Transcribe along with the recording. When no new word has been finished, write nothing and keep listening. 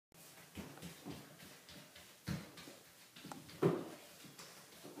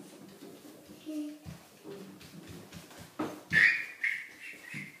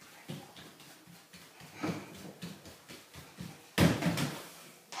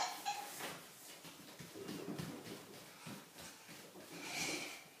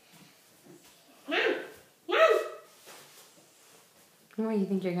Where do you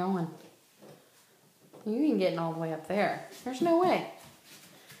think you're going? You ain't getting all the way up there. There's no way.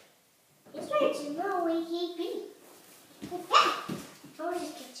 It's hard to know where he'd be. I'll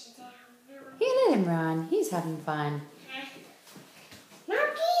just get you down. You let him run. He's having fun.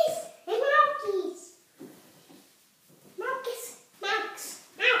 Mochies and Mochies. Mochies. Mouse.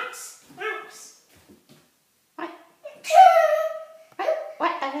 What?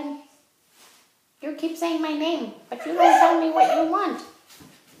 What, Evan? You keep saying my name, but you don't tell me what you want.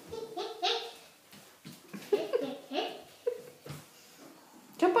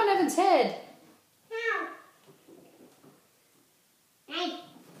 Jump on Evan's head. Woo,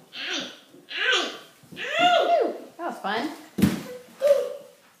 that was fun.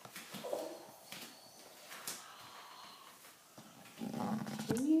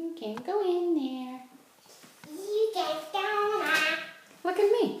 You can't go in there. You get down. Look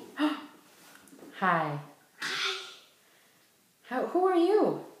at me. Hi. Who are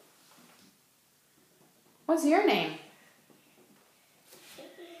you? What's your name?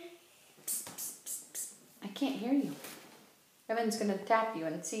 Psst, psst, psst, psst. I can't hear you. Evan's gonna tap you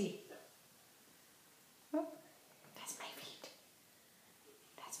and see. Oh, that's my feet.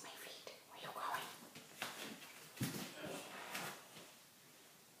 That's my feet. Where are you going?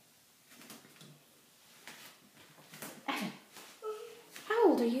 Evan, how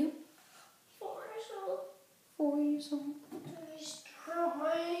old are you? 4 years old. 4 years old.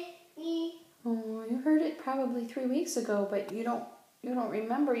 Me. Oh, you heard it probably 3 weeks ago, but you don't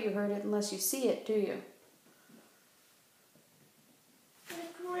remember you heard it unless you see it, do you?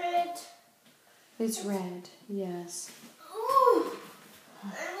 Red. It's red, yes. Oh, I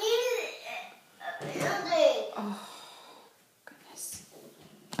needed a building. Oh, goodness.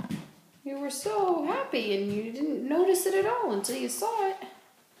 You were so happy and you didn't notice it at all until you saw it.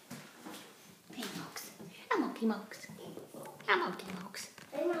 Hey, Mokes. I'm Moki Mokes. I'm Moki Mokes.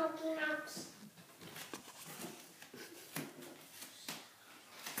 I'm Moki Mokes.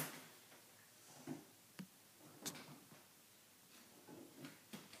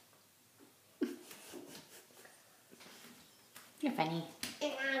 You're funny.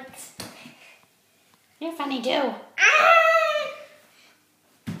 Hey, Mokes. You're funny too.